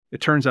It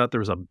turns out there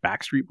was a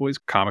Backstreet Boys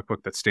comic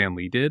book that Stan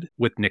Lee did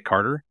with Nick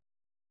Carter.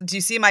 Do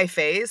you see my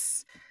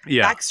face?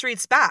 Yeah.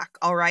 Backstreet's back,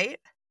 all right?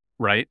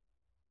 Right?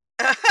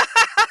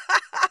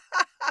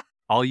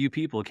 All you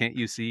people, can't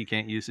you see,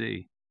 can't you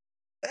see?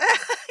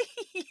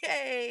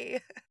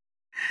 Yay.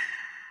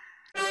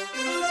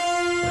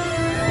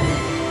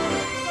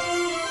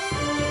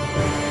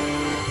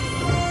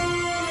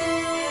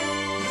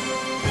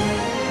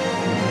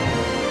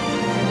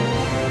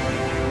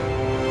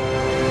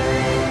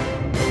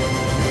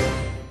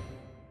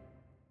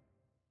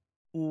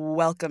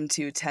 Welcome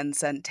to 10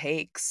 Cent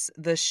Takes,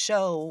 the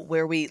show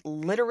where we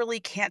literally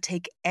can't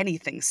take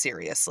anything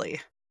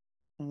seriously.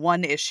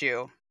 One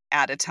issue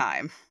at a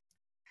time.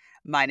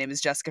 My name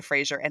is Jessica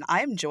Frazier, and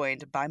I'm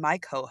joined by my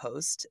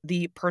co-host,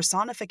 the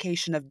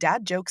personification of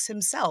dad jokes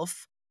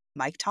himself,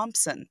 Mike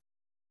Thompson.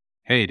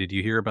 Hey, did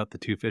you hear about the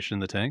two fish in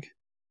the tank?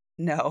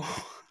 No.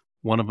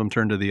 One of them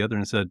turned to the other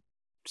and said,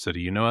 "So do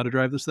you know how to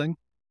drive this thing?"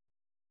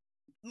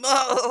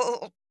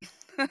 Oh.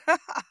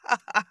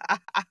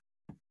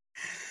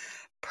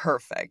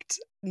 Perfect.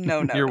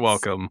 No notes. You're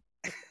welcome.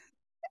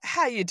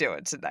 How you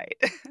doing tonight?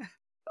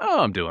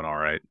 Oh, I'm doing all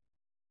right.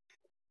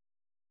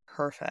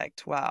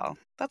 Perfect. Wow.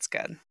 That's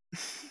good.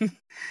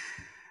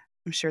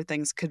 I'm sure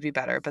things could be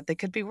better, but they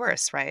could be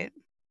worse, right?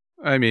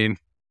 I mean,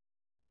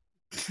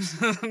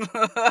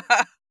 the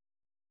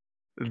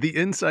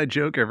inside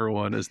joke,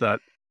 everyone, is that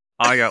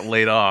I got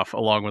laid off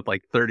along with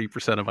like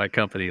 30% of my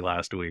company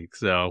last week.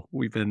 So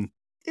we've been...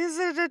 Is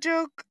it a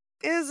joke?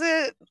 Is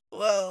it?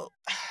 Well...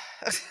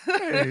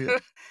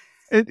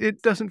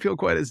 It doesn't feel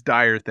quite as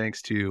dire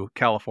thanks to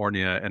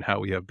California and how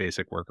we have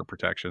basic worker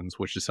protections,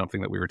 which is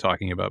something that we were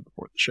talking about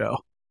before the show.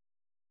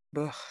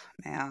 Ugh,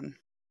 man.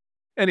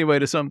 Anyway,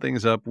 to sum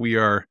things up, we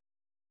are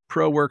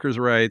pro-workers'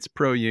 rights,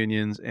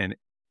 pro-unions, and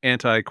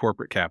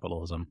anti-corporate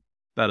capitalism.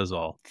 That is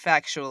all.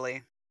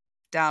 Factually.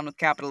 Down with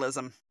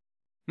capitalism.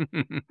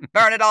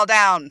 Burn it all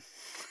down.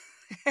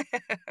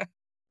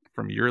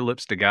 From your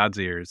lips to God's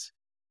ears.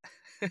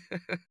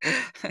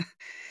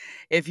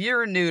 If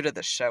you're new to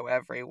the show,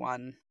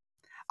 everyone,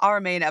 our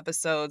main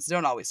episodes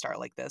don't always start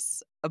like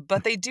this,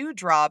 but they do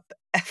drop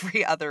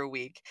every other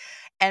week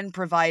and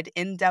provide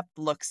in-depth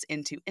looks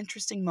into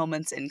interesting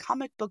moments in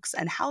comic books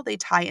and how they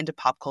tie into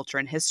pop culture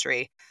and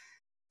history.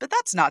 But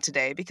that's not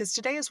today, because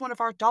today is one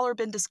of our Dollar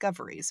Bin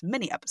Discoveries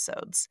mini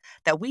episodes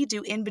that we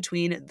do in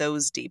between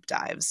those deep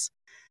dives.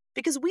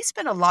 Because we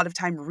spend a lot of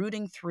time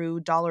rooting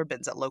through dollar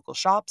bins at local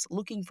shops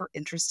looking for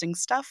interesting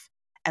stuff.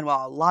 And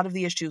while a lot of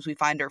the issues we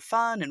find are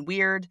fun and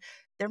weird,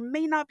 there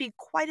may not be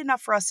quite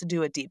enough for us to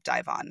do a deep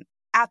dive on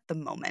at the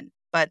moment.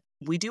 But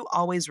we do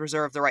always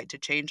reserve the right to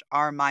change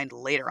our mind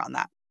later on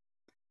that.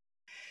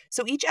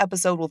 So each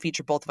episode will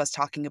feature both of us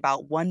talking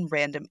about one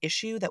random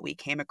issue that we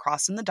came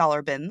across in the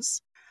dollar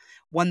bins,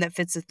 one that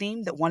fits a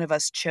theme that one of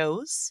us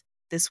chose.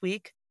 This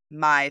week,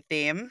 my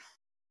theme.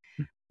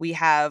 We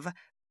have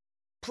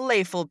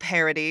Playful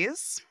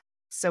parodies.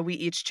 So we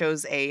each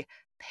chose a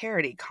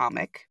parody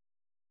comic.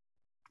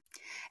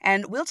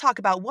 And we'll talk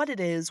about what it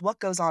is, what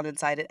goes on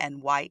inside it,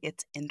 and why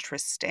it's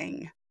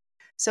interesting.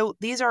 So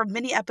these are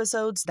mini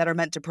episodes that are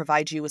meant to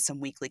provide you with some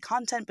weekly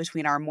content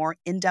between our more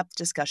in-depth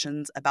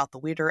discussions about the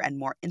weirder and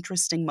more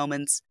interesting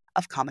moments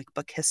of comic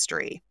book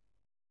history.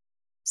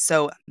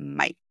 So,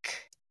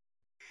 Mike,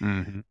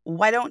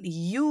 why don't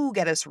you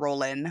get us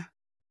rolling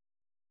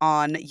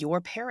on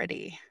your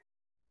parody?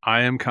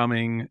 I am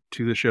coming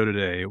to the show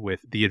today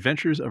with The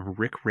Adventures of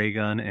Rick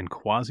Raygun and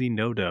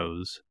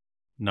Quasi-No-Dos,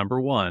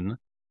 #1.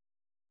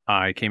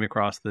 I came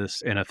across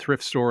this in a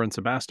thrift store in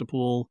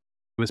Sebastopol.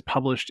 It was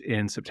published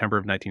in September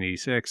of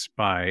 1986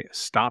 by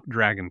Stop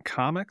Dragon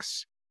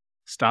Comics.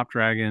 Stop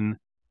Dragon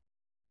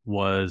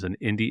was an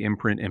indie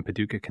imprint in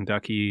Paducah,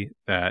 Kentucky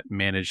that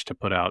managed to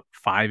put out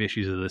 5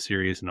 issues of the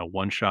series in a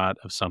one-shot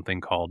of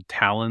something called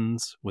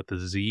Talons with a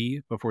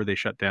Z before they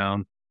shut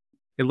down.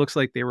 It looks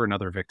like they were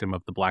another victim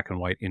of the black and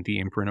white indie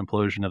imprint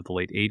implosion of the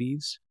late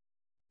 80s.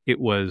 It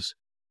was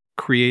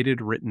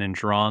created, written, and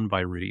drawn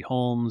by Rudy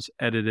Holmes,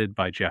 edited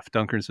by Jeff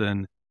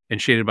Dunkerson,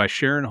 and shaded by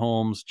Sharon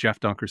Holmes, Jeff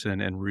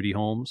Dunkerson, and Rudy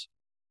Holmes.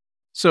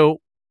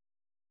 So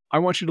I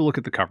want you to look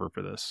at the cover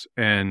for this,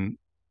 and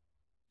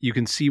you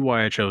can see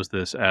why I chose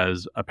this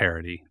as a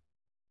parody.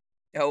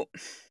 Oh,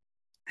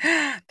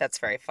 that's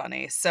very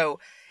funny. So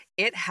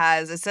it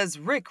says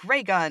Rick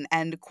Raygun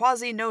and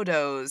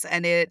Quasi-No-Dos,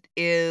 and it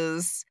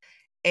is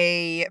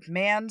a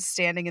man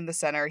standing in the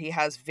center. He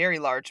has very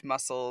large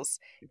muscles.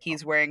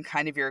 He's wearing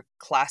kind of your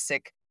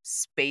classic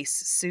space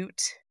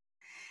suit,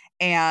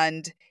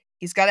 and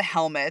he's got a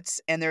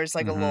helmet, and there's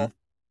like a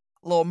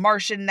little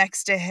Martian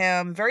next to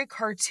him, very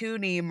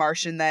cartoony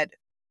Martian that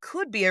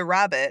could be a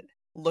rabbit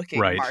looking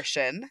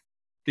Martian.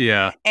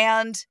 Yeah.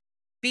 And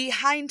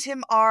behind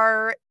him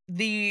are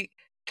the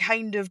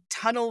kind of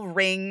tunnel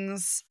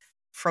rings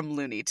from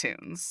Looney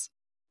Tunes.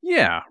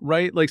 Yeah,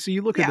 right? Like, so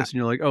you look at this and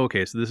you're like, oh,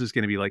 okay, so this is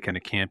going to be like kind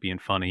of campy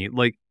and funny.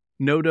 Like,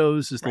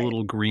 No-Dos is the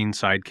little green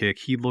sidekick.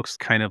 He looks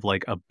kind of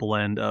like a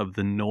blend of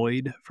the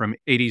Noid from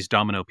 80s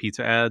Domino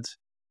pizza ads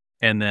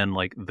and then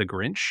like the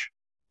Grinch.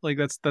 Like,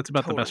 that's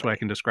about the best way I Totally.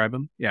 can describe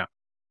him. Yeah.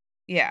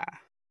 Yeah,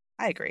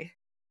 I agree.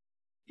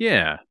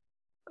 Yeah.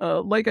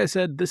 Like I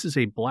said, this is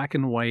a black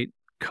and white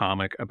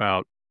comic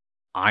about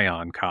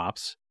ion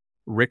cops,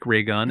 Rick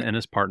Raygun and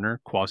his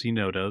partner,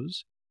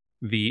 Quasimodos.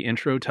 The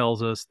intro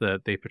tells us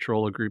that they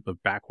patrol a group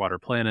of backwater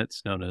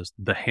planets known as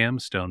the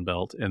Hamstone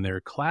Belt in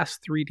their Class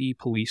 3D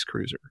police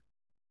cruiser.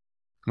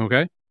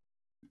 Okay?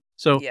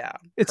 So Yeah,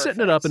 it's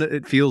setting it up and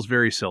perfect. it feels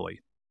very silly.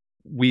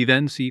 We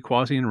then see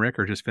Quasi and Rick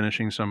are just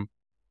finishing some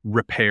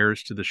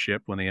repairs to the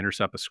ship when they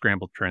intercept a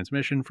scrambled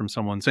transmission from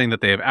someone saying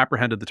that they have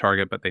apprehended the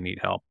target, but they need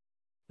help.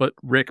 But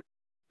Rick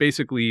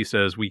basically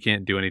says we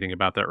can't do anything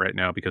about that right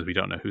now because we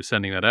don't know who's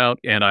sending that out.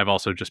 And I've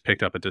also just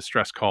picked up a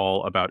distress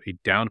call about a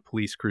downed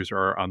police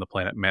cruiser on the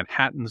planet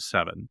Manhattan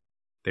 7.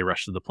 They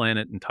rush to the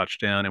planet and touch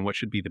down in what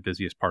should be the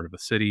busiest part of the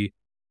city,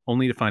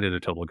 only to find it a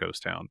total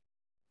ghost town.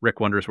 Rick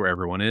wonders where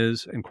everyone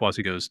is, and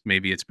Quasi goes,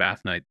 maybe it's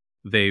bath night.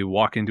 They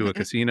walk into a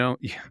casino.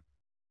 Yeah.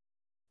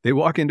 They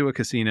walk into a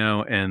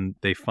casino and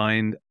they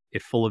find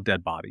it full of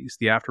dead bodies,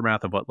 the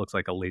aftermath of what looks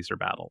like a laser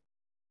battle.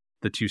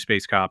 The two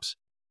space cops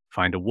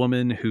find a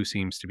woman who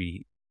seems to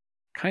be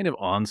kind of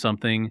on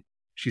something.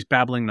 She's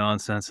babbling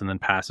nonsense and then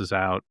passes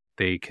out.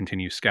 They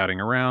continue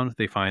scouting around.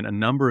 They find a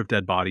number of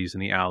dead bodies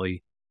in the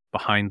alley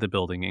behind the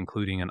building,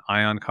 including an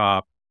ion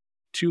cop,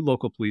 2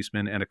 local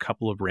policemen, and a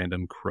couple of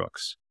random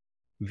crooks.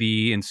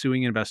 The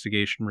ensuing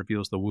investigation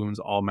reveals the wounds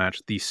all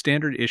match the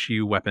standard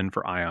issue weapon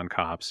for ion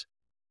cops,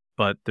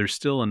 but there's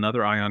still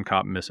another ion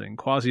cop missing.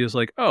 Quasi is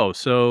like, oh,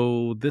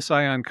 so this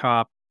ion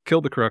cop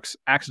killed the crooks,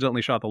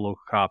 accidentally shot the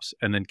local cops,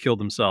 and then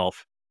killed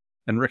himself.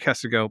 And Rick has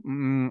to go,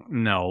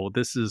 no,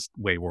 this is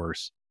way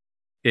worse.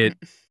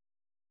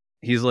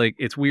 He's like,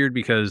 it's weird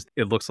because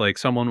it looks like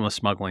someone was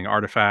smuggling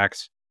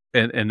artifacts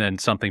and then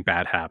something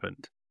bad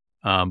happened.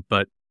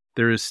 But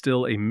there is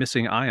still a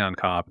missing ion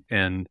cop,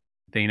 and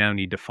they now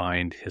need to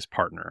find his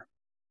partner.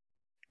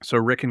 So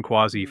Rick and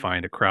Quasi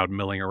find a crowd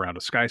milling around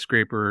a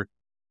skyscraper,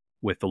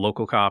 with the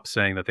local cops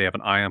saying that they have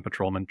an ion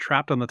patrolman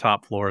trapped on the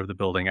top floor of the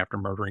building after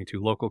murdering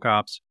 2 local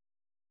cops.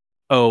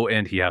 Oh,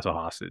 and he has a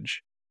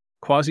hostage.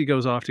 Quasi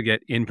goes off to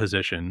get in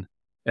position,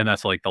 and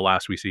that's like the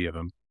last we see of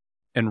him.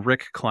 And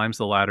Rick climbs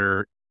the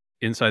ladder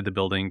inside the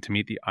building to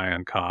meet the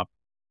ion cop.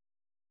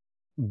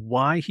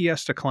 Why he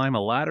has to climb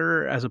a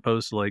ladder as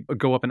opposed to like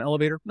go up an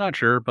elevator, not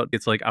sure, but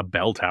it's like a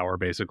bell tower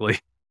basically.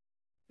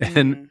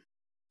 And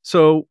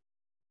so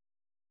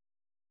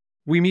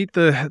we meet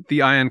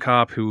the ion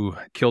cop who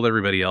killed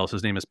everybody else.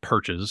 His name is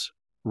Perches.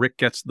 Rick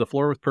gets to the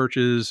floor with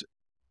Perches,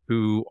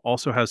 who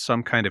also has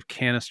some kind of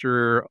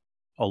canister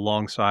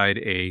alongside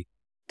a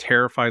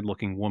terrified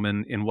looking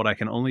woman in what I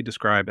can only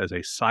describe as a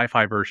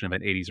sci-fi version of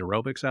an 80s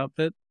aerobics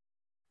outfit.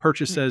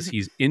 Purchase says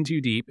he's in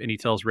too deep and he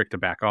tells Rick to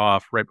back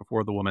off right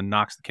before the woman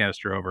knocks the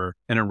canister over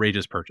and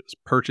enrages Purchase.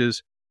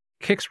 Purchase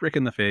kicks Rick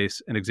in the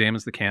face and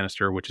examines the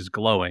canister, which is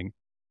glowing,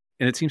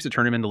 and it seems to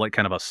turn him into like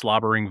kind of a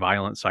slobbering,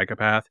 violent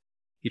psychopath.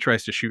 He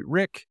tries to shoot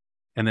Rick,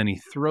 and then he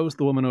throws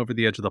the woman over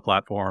the edge of the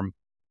platform.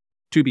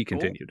 To be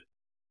continued.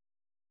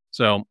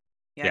 So,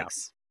 yeah.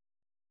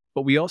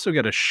 But we also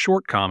get a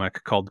short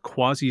comic called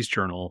Quasi's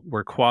Journal,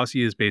 where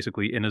Quasi is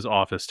basically in his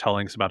office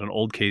telling us about an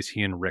old case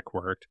he and Rick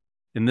worked.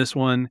 In this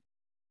one,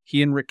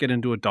 he and Rick get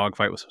into a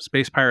dogfight with some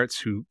space pirates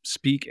who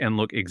speak and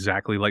look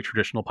exactly like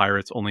traditional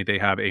pirates, only they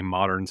have a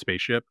modern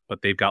spaceship,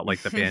 but they've got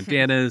like the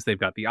bandanas, they've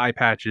got the eye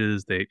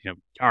patches, they,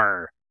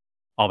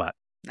 all that.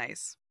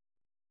 Nice.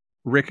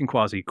 Rick and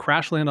Quasi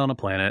crash land on a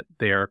planet.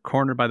 They are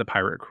cornered by the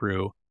pirate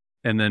crew,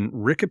 and then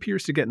Rick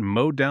appears to get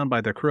mowed down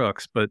by the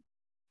crooks, but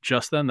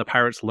just then the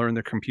pirates learn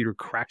their computer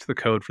cracked the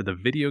code for the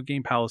video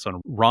game palace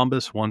on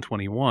Rhombus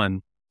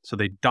 121, so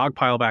they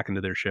dogpile back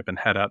into their ship and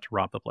head out to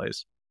rob the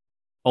place.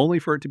 Only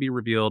for it to be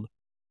revealed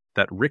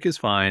that Rick is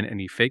fine and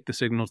he faked the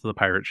signal to the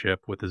pirate ship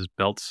with his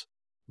belt's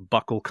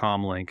buckle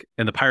comm link,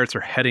 and the pirates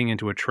are heading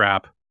into a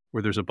trap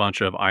where there's a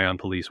bunch of ion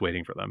police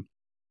waiting for them.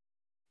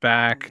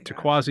 Back to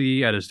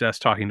Quasi at his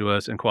desk talking to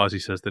us, and Quasi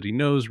says that he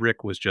knows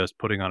Rick was just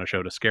putting on a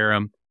show to scare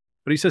him,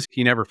 but he says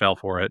he never fell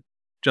for it,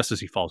 just as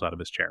he falls out of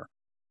his chair.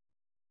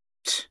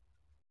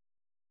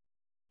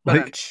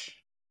 Like,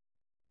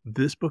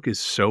 this book is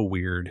so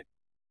weird,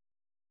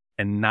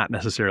 and not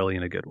necessarily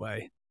in a good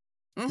way.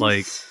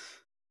 Like,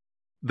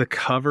 the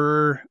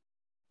cover,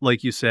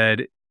 like you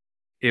said,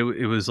 it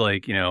was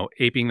like,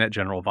 aping that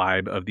general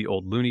vibe of the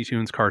old Looney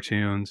Tunes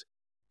cartoons.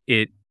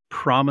 It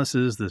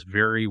promises this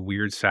very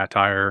weird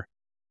satire,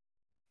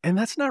 and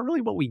that's not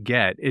really what we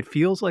get. It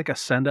feels like a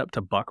send up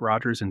to Buck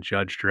Rogers and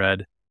Judge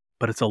Dredd,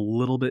 but it's a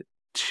little bit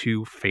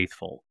too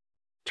faithful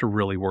to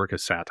really work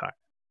as satire.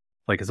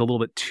 Like, it's a little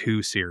bit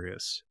too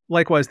serious.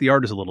 Likewise, the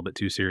art is a little bit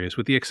too serious,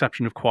 with the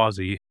exception of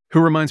Quasi, who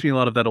reminds me a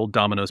lot of that old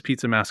Domino's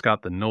pizza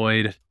mascot, the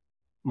Noid.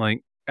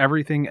 Like,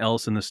 everything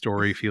else in the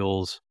story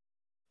feels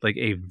like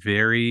a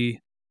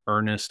very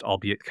earnest,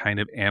 albeit kind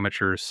of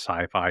amateur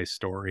sci-fi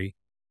story.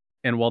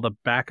 And while the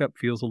backup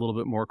feels a little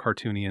bit more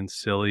cartoony and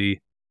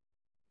silly,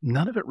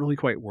 none of it really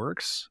quite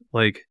works.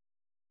 Like,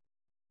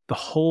 the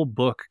whole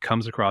book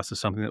comes across as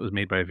something that was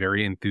made by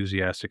very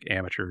enthusiastic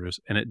amateurs,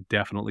 and it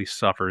definitely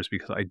suffers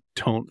because I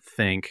don't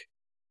think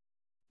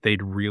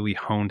they'd really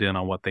honed in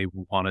on what they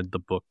wanted the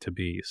book to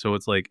be. So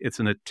it's like it's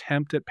an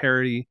attempt at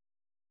parody,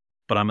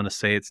 but I'm going to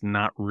say it's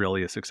not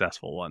really a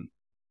successful one.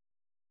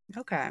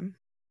 Okay.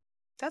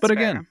 That's But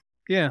again, fair.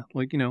 yeah,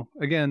 like,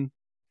 again,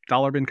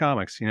 dollar bin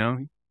comics,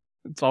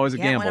 it's always You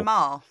a can't win gamble. them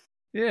all.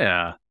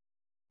 Yeah.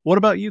 What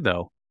about you,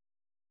 though?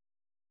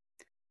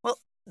 Well,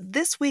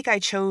 this week I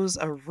chose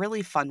a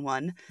really fun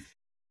one.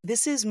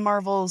 This is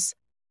Marvel's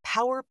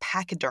Power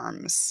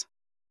Pachyderms.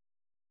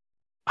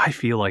 I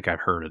feel like I've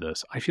heard of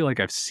this. I feel like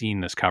I've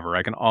seen this cover.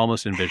 I can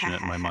almost envision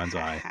it in my mind's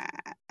eye.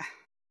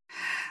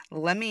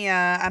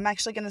 I'm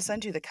actually going to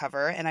send you the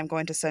cover, and I'm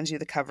going to send you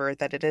the cover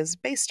that it is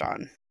based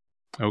on.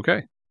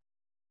 Okay.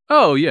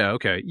 Oh, yeah,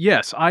 okay.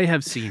 Yes, I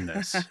have seen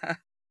this.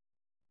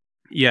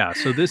 Yeah,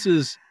 so this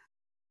is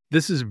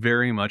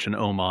very much an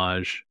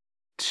homage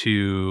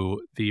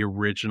to the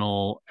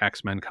original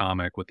X-Men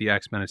comic with the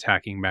X-Men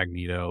attacking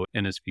Magneto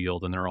in his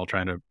field, and they're all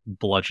trying to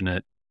bludgeon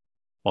it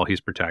while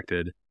he's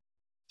protected.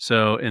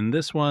 So in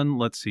this one,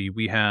 let's see,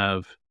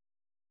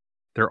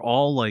 they're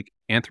all like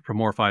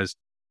anthropomorphized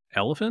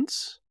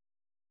elephants.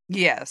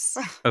 Yes.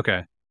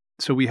 Okay.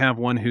 So we have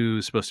one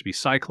who's supposed to be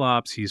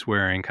Cyclops. He's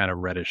wearing kind of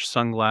reddish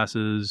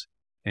sunglasses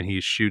and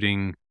he's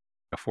shooting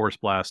a force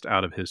blast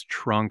out of his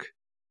trunk.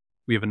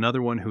 We have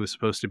another one who is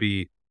supposed to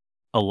be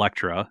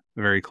Elektra,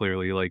 very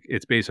clearly. Like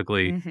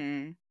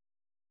Mm-hmm.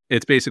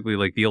 it's basically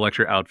like the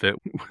Elektra outfit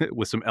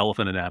with some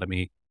elephant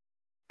anatomy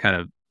kind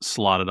of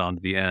slotted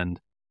onto the end.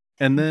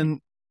 And then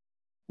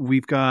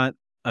we've got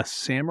a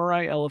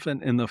samurai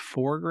elephant in the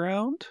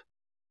foreground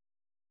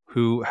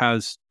who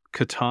has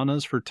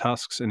katanas for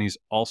tusks, and he's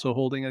also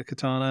holding a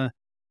katana.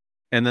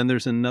 And then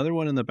there's another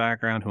one in the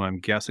background who I'm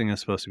guessing is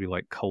supposed to be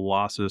like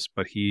Colossus,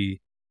 but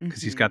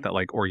because he's got Mm-hmm. that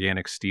like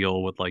organic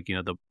steel with like,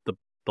 the Yeah.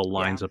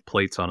 lines of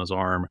plates on his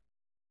arm.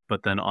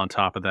 But then on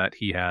top of that,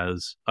 he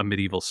has a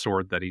medieval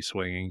sword that he's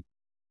swinging.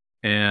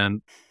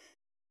 And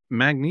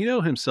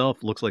Magneto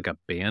himself looks like a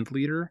band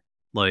leader.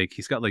 Like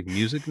he's got like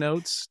music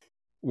notes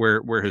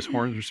where his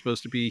horns are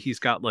supposed to be. He's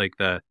got like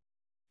the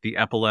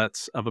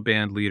epaulets of a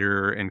band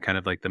leader and kind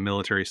of like the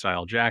military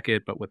style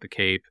jacket, but with the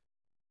cape.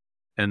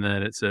 And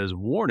then it says,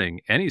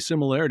 warning, any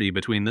similarity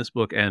between this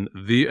book and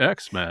The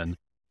X-Men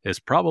is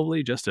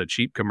probably just a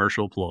cheap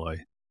commercial ploy.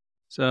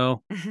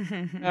 So,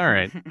 all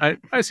right.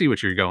 I see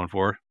what you're going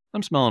for.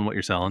 I'm smelling what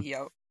you're selling.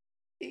 Yo.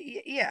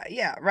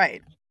 Yeah,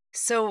 right.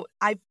 So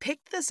I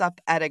picked this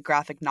up at a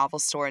graphic novel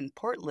store in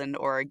Portland,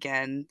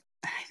 Oregon.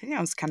 I think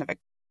that was kind of a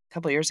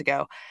couple years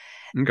ago.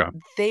 Okay.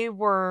 They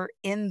were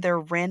in their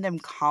random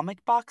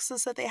comic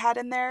boxes that they had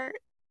in there.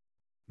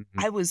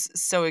 Mhm. I was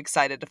so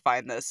excited to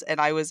find this, and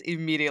I was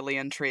immediately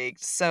intrigued.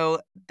 So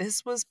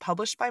this was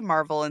published by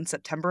Marvel in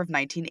September of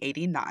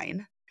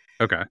 1989,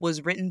 Okay.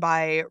 was written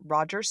by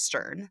Roger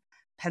Stern,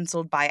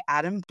 penciled by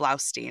Adam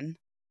Blaustein,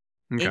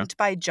 Okay. inked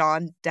by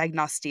John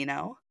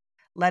D'Agostino,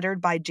 lettered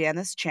by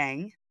Janice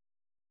Chang,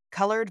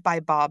 colored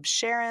by Bob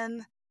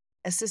Sharon.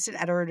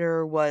 Assistant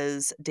editor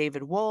was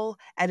David Wool,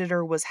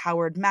 editor was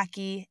Howard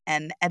Mackey,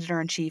 and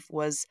editor-in-chief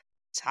was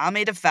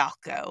Tommy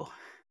DeFalco,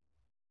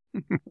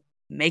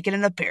 making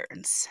an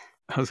appearance.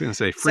 I was going to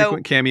say So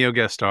frequent cameo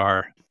guest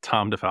star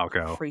Tom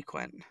DeFalco.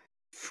 frequent,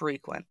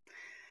 frequent.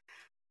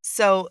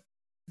 So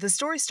the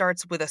story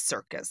starts with a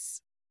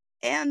circus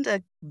and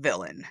a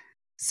villain.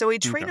 So a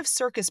Okay. train of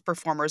circus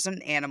performers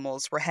and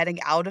animals were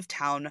heading out of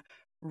town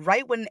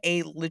right when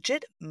a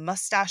legit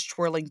mustache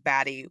twirling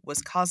baddie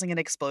was causing an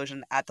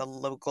explosion at the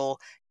local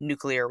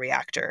nuclear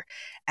reactor.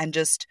 And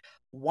just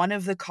one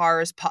of the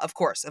cars, of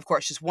course,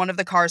 just one of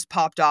the cars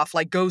popped off,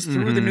 like goes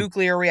through the Mm-hmm.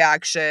 nuclear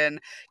reaction,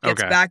 gets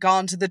Okay. back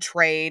onto the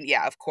train.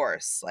 Yeah, of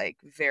course, like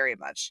very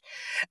much.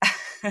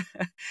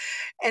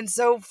 And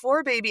so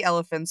four baby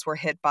elephants were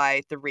hit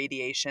by the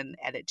radiation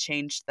and it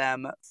changed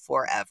them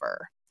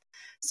forever.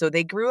 So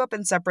they grew up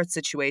in separate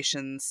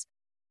situations.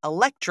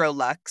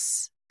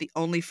 Electrolux, the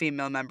only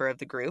female member of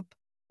the group,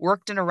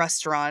 worked in a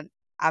restaurant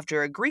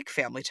after a Greek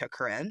family took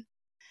her in.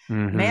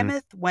 Mm-hmm.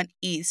 Mammoth went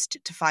east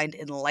to find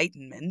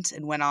enlightenment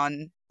and went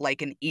on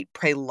like an eat,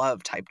 pray,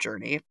 love type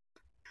journey.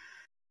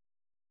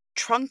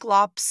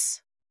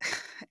 Trunklops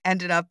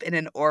ended up in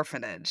an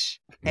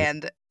orphanage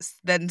and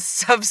then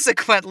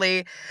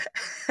subsequently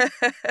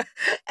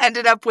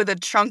ended up with a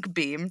trunk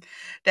beam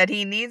that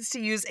he needs to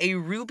use a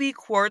ruby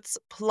quartz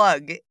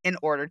plug in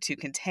order to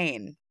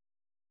contain.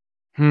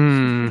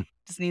 Hmm.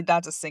 Just need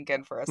that to sink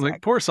in for a Like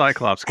sec. poor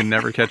Cyclops can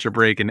never catch a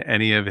break in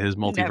any of his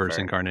multiverse Never.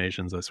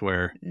 incarnations, I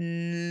swear.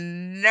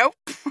 Nope.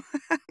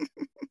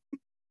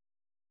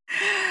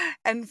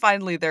 And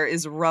finally, there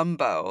is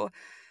Rumbo,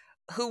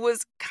 who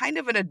was kind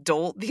of an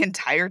adult the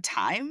entire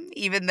time,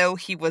 even though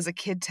he was a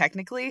kid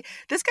technically.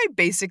 This guy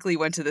basically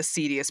went to the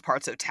seediest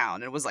parts of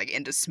town and was like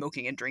into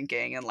smoking and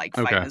drinking and like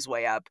fighting Okay. his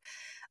way up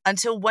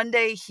until one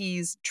day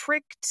he's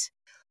tricked,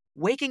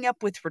 waking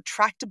up with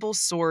retractable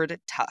sword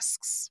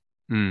tusks.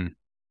 Hmm.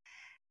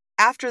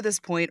 after this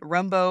point,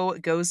 Rumbo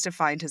goes to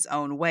find his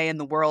own way in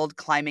the world,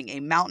 climbing a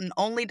mountain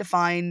only to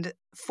find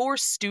 4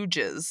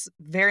 stooges,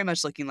 very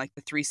much looking like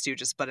the Three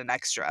Stooges, but an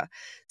extra,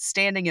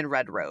 standing in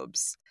red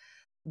robes,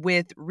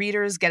 with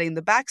readers getting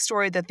the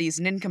backstory that these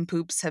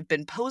nincompoops have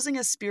been posing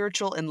as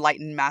spiritual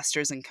enlightened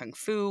masters in kung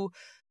fu,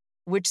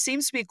 which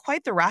seems to be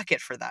quite the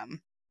racket for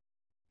them.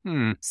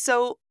 Hmm.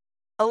 So,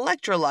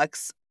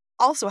 Electrolux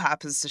also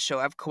happens to show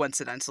up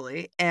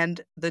coincidentally, and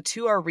the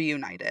two are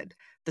reunited.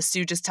 The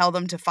Stooges tell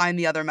them to find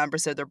the other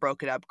members of their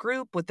broken up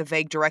group with the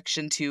vague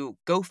direction to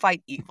go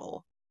fight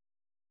evil.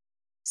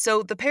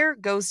 So the pair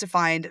goes to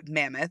find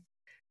Mammoth,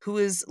 who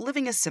is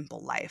living a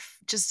simple life,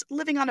 just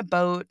living on a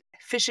boat,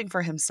 fishing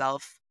for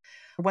himself.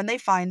 When they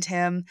find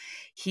him,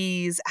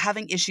 he's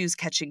having issues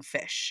catching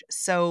fish.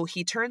 So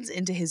he turns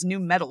into his new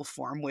metal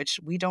form, which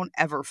we don't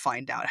ever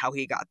find out how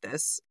he got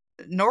this,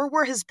 nor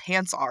where his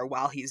pants are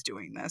while he's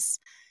doing this.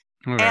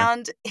 Okay.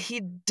 And he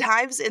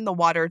dives in the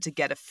water to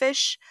get a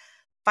fish,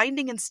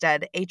 finding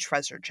instead a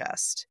treasure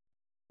chest,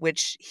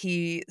 which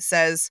he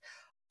says,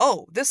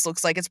 "Oh, this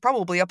looks like it's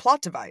probably a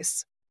plot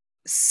device."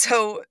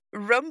 So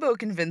Rumbo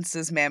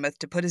convinces Mammoth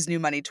to put his new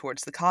money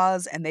towards the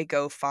cause, and they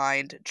go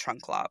find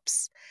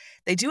Trunklops.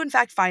 They do, in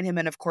fact, find him,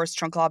 and of course,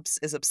 Trunklops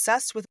is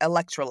obsessed with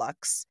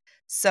Electrolux,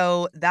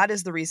 so that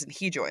is the reason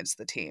he joins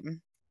the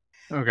team.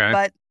 Okay.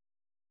 But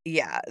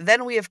yeah,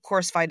 then we, of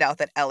course, find out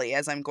that Ellie,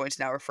 as I'm going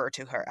to now refer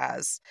to her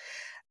as,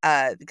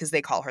 because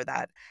they call her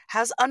that,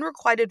 has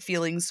unrequited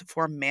feelings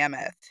for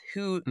Mammoth,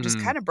 who just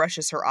Hmm. kind of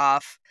brushes her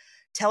off,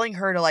 telling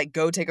her to, like,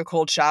 go take a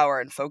cold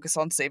shower and focus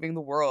on saving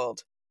the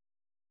world.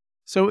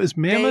 So is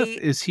Mammoth, They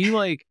is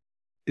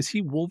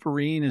he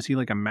Wolverine? Is he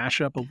like a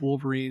mashup of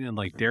Wolverine and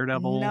like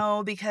Daredevil?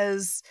 No,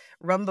 because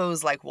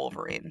Rumbo's like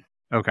Wolverine,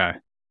 Okay.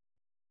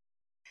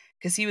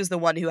 because he was the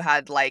one who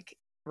had, like,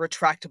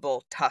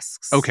 retractable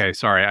tusks. Okay,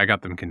 sorry, I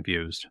got them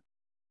confused.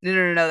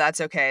 No,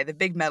 that's okay. The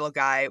big metal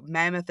guy,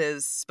 Mammoth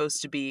is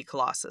supposed to be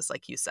Colossus,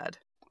 like you said.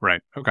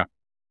 Right. Okay.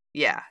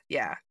 Yeah.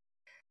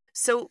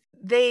 So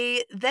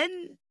they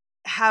then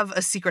have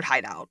a secret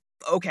hideout.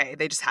 Okay,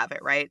 they just have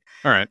it, right?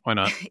 All right, why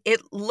not? It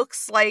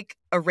looks like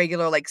a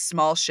regular, like,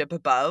 small ship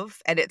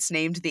above, and it's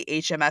named the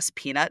HMS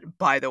Peanut,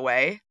 by the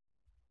way.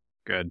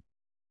 Good.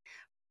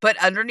 But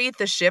underneath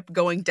the ship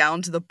going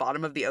down to the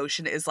bottom of the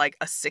ocean is, like,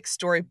 a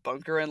 6-story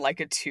bunker and, like,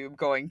 a tube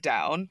going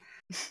down.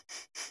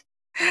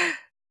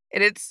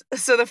 And it's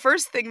so the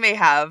first thing they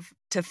have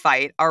to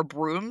fight are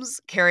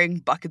brooms carrying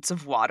buckets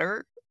of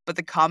water, but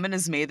the comment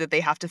is made that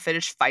they have to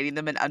finish fighting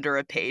them in under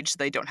a page so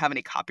they don't have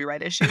any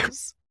copyright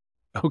issues.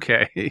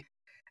 Okay.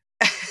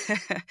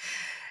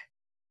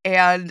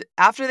 And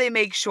after they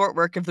make short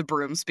work of the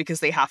brooms,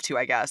 because they have to,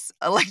 I guess,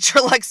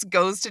 Electrolux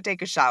goes to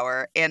take a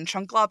shower, and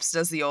Trunklops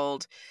does the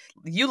old,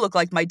 "You look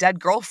like my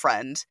dead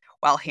girlfriend,"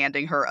 while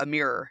handing her a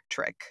mirror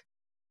trick.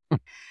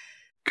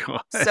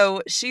 God.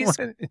 So she's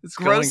What is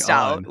going grossed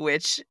out, on?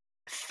 which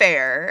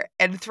fair,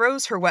 and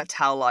throws her wet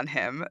towel on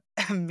him.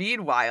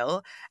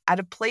 Meanwhile, at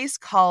a place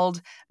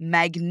called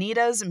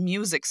Magneta's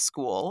Music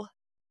School,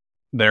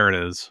 There it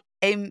is.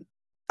 a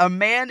a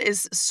man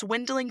is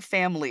swindling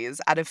families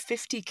out of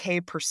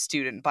 $50K per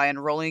student by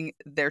enrolling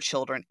their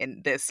children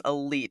in this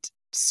elite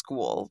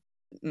school.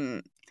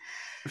 Mm.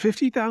 But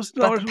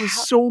 $50,000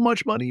 was so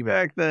much money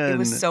back it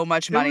was then. so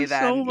much It money was so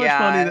then. much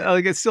money. Yeah,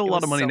 Like, it's still a it lot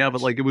was of money so now, but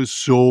much. like it was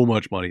so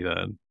much money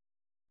then.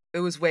 It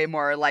was way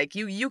more. Like,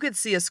 you could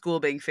see a school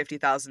being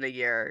 50,000 a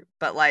year,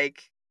 but,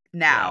 like, Yeah.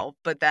 now,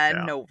 but then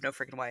Yeah. no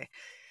freaking way.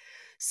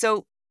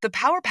 So the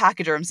power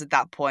pachyderms at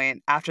that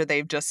point, after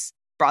they've just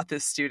brought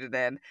this student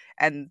in,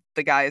 and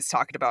the guy is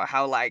talking about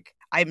how, like,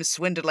 I'm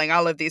swindling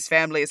all of these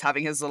families,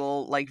 having his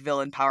little, like,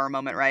 villain power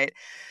moment, right?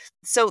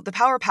 So the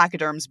power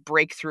pachyderms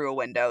break through a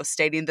window,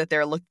 stating that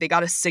they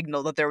got a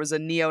signal that there was a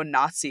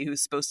neo-Nazi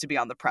who's supposed to be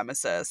on the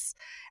premises.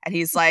 And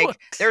he's like, What?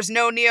 "There's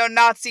no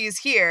neo-Nazis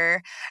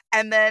here."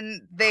 And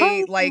then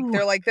How?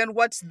 they're like, "Then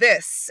what's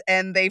this?"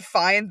 And they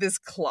find this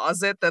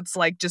closet that's,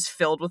 like, just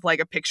filled with, like,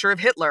 a picture of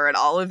Hitler and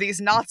all of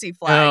these Nazi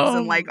flags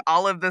and, like, Oh.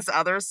 all of this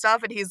other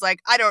stuff. And he's like,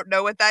 "I don't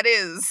know what that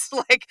is."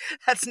 Like,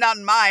 "That's not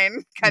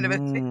mine," kind of a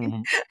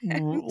thing.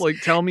 And,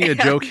 Like, tell me a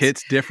joke and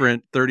hits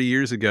different 30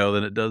 years ago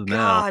than it does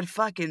now. God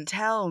fucking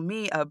tell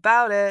me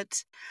about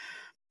it.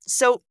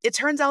 So it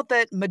turns out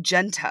that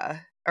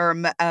Magenta, or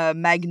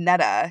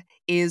Magneta,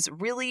 is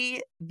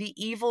really the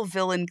evil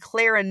villain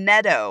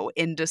Clarinetto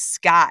in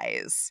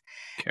disguise.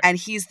 Okay. And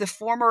he's the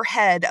former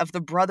head of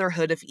the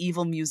Brotherhood of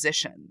Evil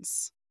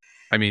Musicians.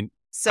 I mean, I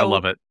So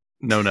love it.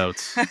 No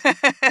notes.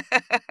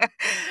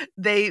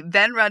 they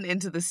then run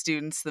into the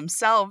students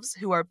themselves,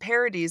 who are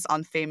parodies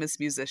on famous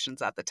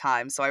musicians at the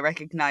time. So I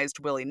recognized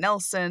Willie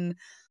Nelson,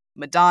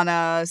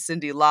 Madonna,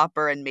 Cyndi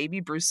Lauper, and maybe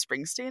Bruce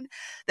Springsteen.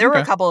 There were a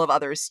Okay. couple of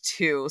others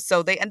too.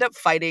 So they end up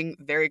fighting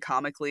very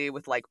comically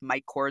with, like,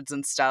 mic cords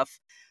and stuff.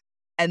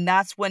 And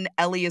that's when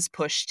Ellie is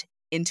pushed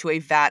into a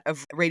vat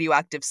of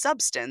radioactive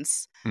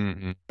substance,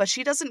 Mhm. but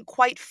she doesn't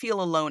quite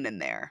feel alone in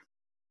there.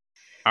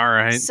 All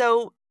right.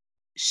 So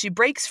she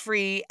breaks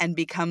free and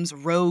becomes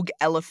Rogue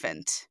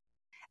Elephant.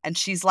 And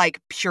she's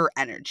like pure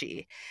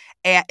energy.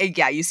 And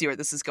yeah, you see where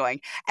this is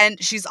going.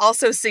 And she's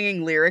also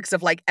singing lyrics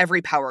of like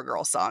every Power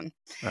Girl song.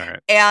 All right.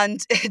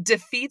 And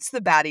defeats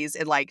the baddies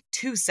in like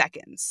 2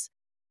 seconds.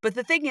 But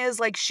the thing is,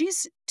 like,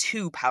 she's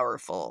too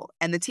powerful,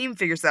 and the team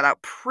figures that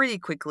out pretty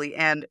quickly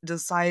and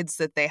decides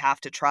that they have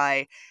to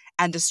try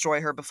and destroy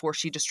her before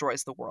she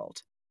destroys the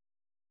world.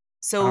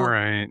 All So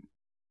right.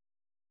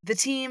 the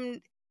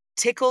team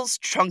tickles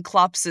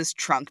Trunklops'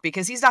 trunk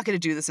because he's not going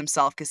to do this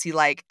himself because he,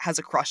 like, has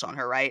a crush on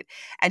her, right?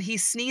 And he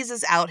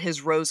sneezes out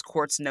his rose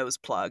quartz nose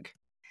plug.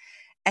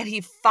 And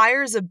he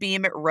fires a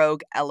beam at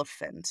Rogue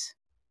Elephant.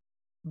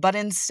 But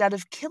instead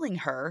of killing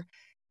her,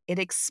 it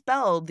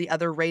expelled the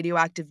other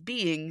radioactive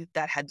being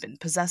that had been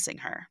possessing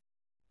her.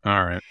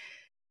 All right.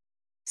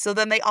 So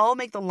then they all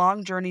make the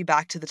long journey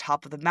back to the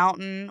top of the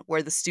mountain,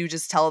 where the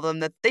Stooges tell them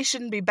that they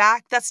shouldn't be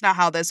back. That's not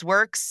how this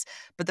works.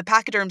 But the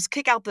pachyderms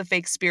kick out the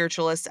fake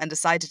spiritualists and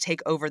decide to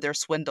take over their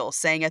swindle,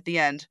 saying at the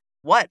end,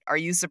 "What? Are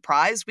you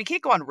surprised? We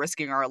can't go on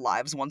risking our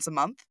lives once a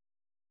month."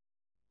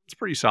 It's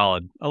pretty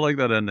solid. I like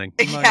that ending.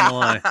 I'm not gonna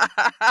lie.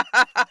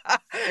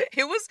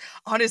 It was,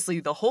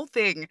 honestly, the whole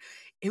thing,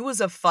 it was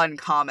a fun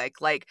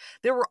comic. Like,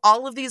 there were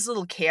all of these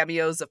little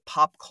cameos of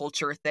pop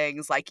culture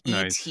things, like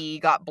Nice. E.T.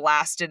 got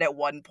blasted at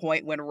one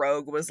point when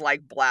Rogue was,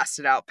 like,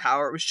 blasted out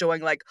power. It was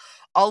showing, like,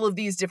 all of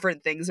these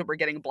different things that were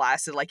getting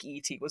blasted, like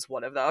E.T. was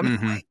one of them.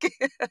 Mm-hmm. Like,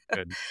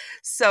 Good.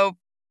 so,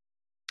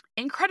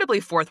 incredibly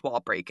fourth wall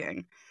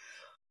breaking.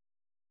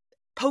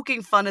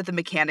 Poking fun at the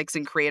mechanics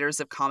and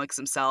creators of comics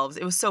themselves.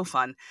 It was so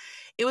fun.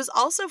 It was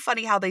also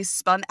funny how they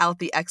spun out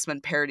the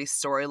X-Men parody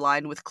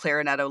storyline with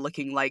Clarinetto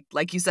looking like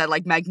you said,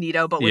 like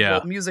Magneto, but with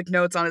little music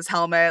notes on his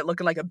helmet,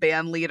 looking like a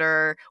band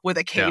leader with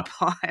a cape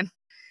on. I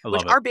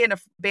Which love it. our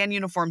band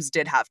uniforms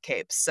did have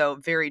capes, so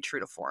very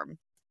true to form.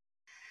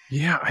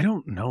 Yeah, I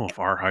don't know if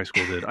our high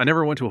school did. I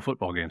never went to a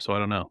football game, so I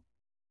don't know.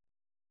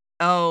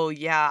 Oh,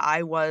 yeah,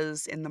 I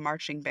was in the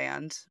marching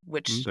band,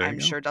 which There you I'm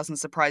go. sure doesn't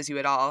surprise you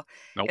at all.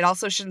 Nope. It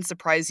also shouldn't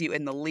surprise you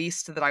in the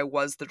least that I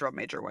was the drum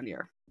major one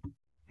year.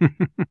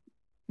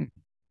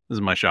 This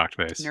is my shocked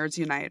face. Nerds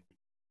unite.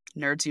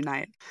 Nerds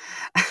unite.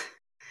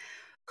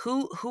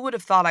 Who would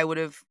have thought I would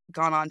have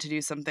gone on to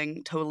do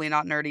something totally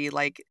not nerdy,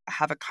 like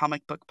have a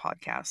comic book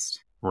podcast?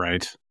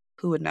 Right.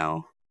 Who would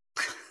know?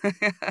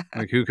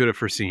 Like, who could have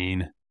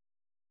foreseen?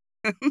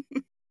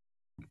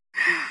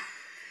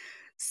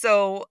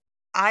 So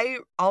I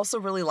also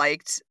really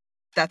liked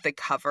that the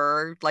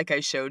cover, like I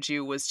showed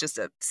you, was just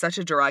such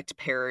a direct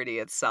parody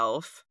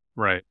itself.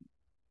 Right.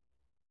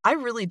 I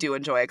really do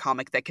enjoy a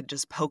comic that can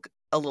just poke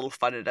a little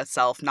fun at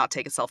itself, not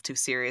take itself too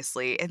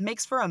seriously. It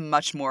makes for a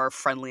much more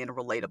friendly and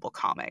relatable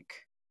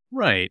comic.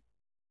 Right.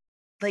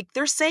 Like,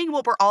 they're saying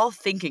what we're all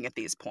thinking at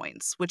these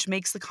points, which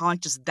makes the comic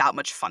just that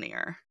much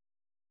funnier.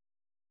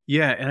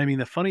 Yeah, and I mean,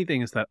 the funny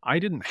thing is that I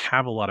didn't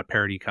have a lot of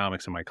parody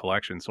comics in my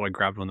collection, so I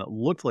grabbed one that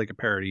looked like a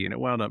parody, and it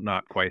wound up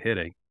not quite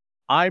hitting.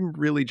 I'm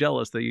really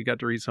jealous that you got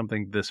to read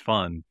something this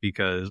fun,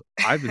 because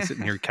I've been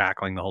sitting here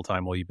cackling the whole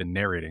time while you've been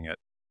narrating it.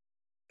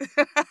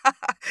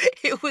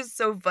 It was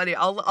so funny.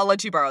 I'll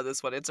let you borrow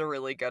this one. It's a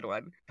really good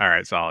one. All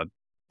right, solid.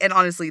 And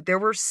honestly, there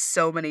were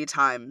so many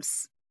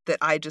times that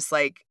I just,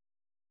 like,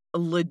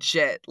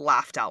 legit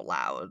laughed out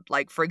loud.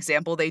 Like, for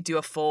example, they do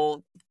a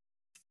full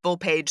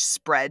page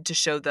spread to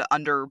show the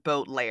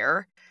underboat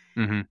layer.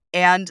 Mm-hmm.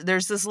 And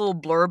there's this little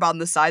blurb on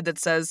the side that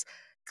says,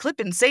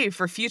 "Clip and save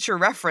for future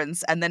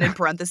reference." And then in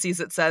parentheses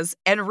it says,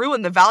 "and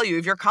ruin the value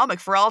of your comic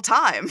for all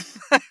time."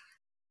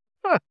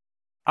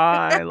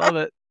 I love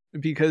it,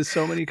 because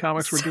so many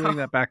comics were doing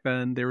that back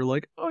then. They were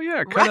like, oh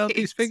yeah, cut out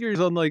these Right. figures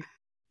on, like,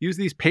 use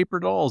these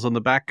paper dolls on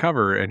the back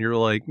cover, and you're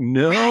like,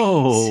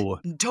 no.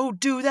 Right. Don't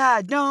do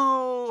that.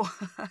 No.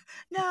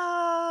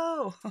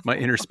 No. My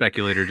inner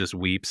speculator just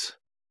weeps.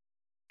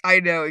 I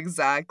know,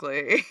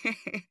 exactly.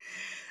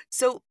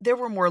 So there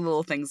were more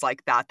little things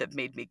like that that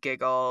made me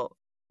giggle.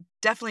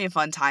 Definitely a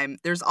fun time.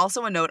 There's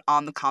also a note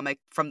on the comic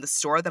from the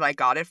store that I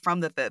got it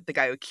from, that the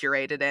guy who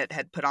curated it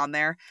had put on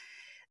there,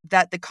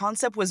 that the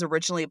concept was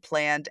originally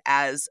planned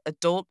as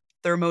adult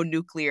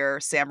thermonuclear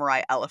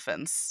samurai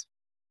elephants,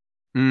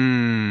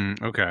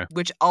 Okay.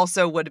 which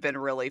also would have been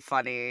really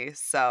funny.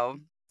 So,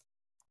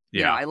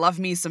 you know, Yeah. I love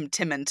me some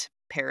Timent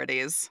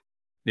parodies.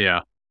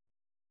 Yeah.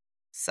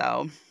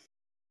 So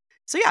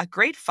yeah,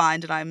 great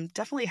find, and I'm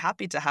definitely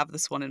happy to have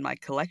this one in my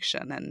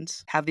collection and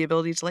have the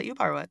ability to let you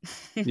borrow it.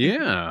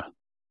 Yeah.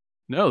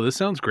 No, this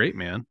sounds great,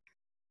 man.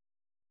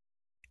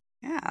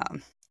 Yeah.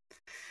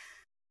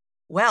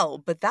 Well,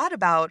 but that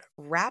about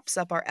wraps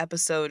up our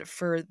episode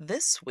for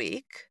this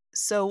week.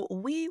 So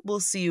we will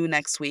see you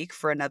next week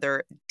for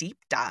another deep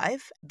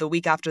dive. The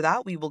week after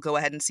that, we will go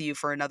ahead and see you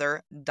for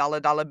another Dala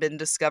Dala Bin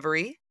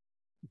discovery.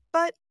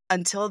 But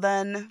until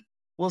then,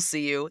 we'll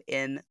see you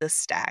in the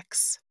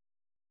stacks.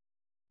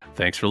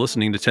 Thanks for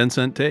listening to 10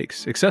 Cent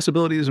Takes.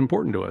 Accessibility is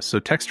important to us, so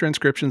text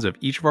transcriptions of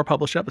each of our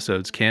published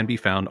episodes can be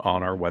found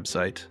on our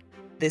website.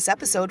 This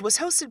episode was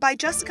hosted by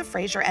Jessica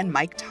Frazier and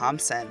Mike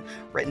Thompson,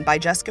 written by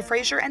Jessica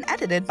Frazier and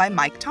edited by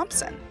Mike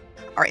Thompson.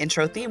 Our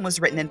intro theme was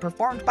written and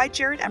performed by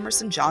Jared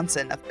Emerson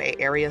Johnson of Bay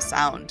Area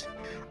Sound.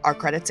 Our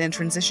credits and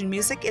transition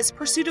music is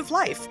Pursuit of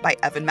Life by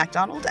Evan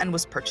MacDonald and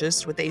was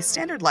purchased with a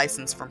standard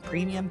license from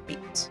Premium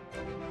Beat.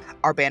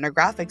 Our banner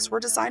graphics were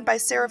designed by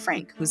Sarah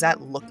Frank, who's at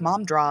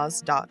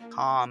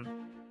lookmomdraws.com.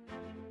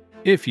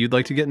 If you'd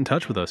like to get in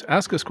touch with us,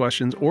 ask us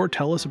questions, or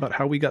tell us about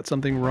how we got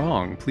something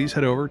wrong, please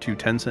head over to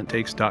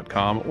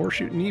 10centtakes.com or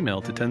shoot an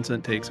email to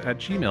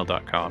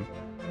 10centtakes@gmail.com.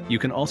 You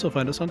can also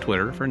find us on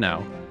Twitter for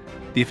now.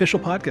 The official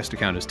podcast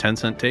account is 10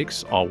 Cent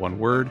Takes, all one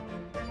word.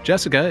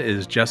 Jessica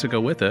is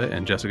Jessica with a,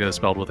 and Jessica is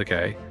spelled with a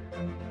K.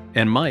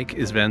 And Mike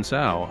is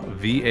Vansau,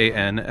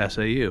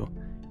 Vansau.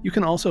 You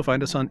can also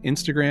find us on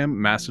Instagram,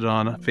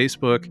 Mastodon,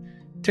 Facebook,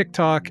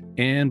 TikTok,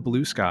 and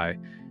Blue Sky.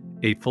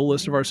 A full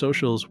list of our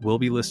socials will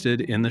be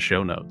listed in the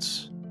show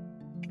notes.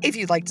 If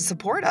you'd like to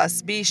support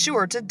us, be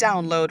sure to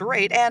download,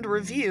 rate, and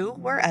review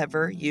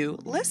wherever you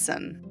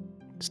listen.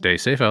 Stay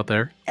safe out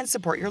there. And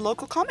support your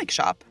local comic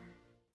shop.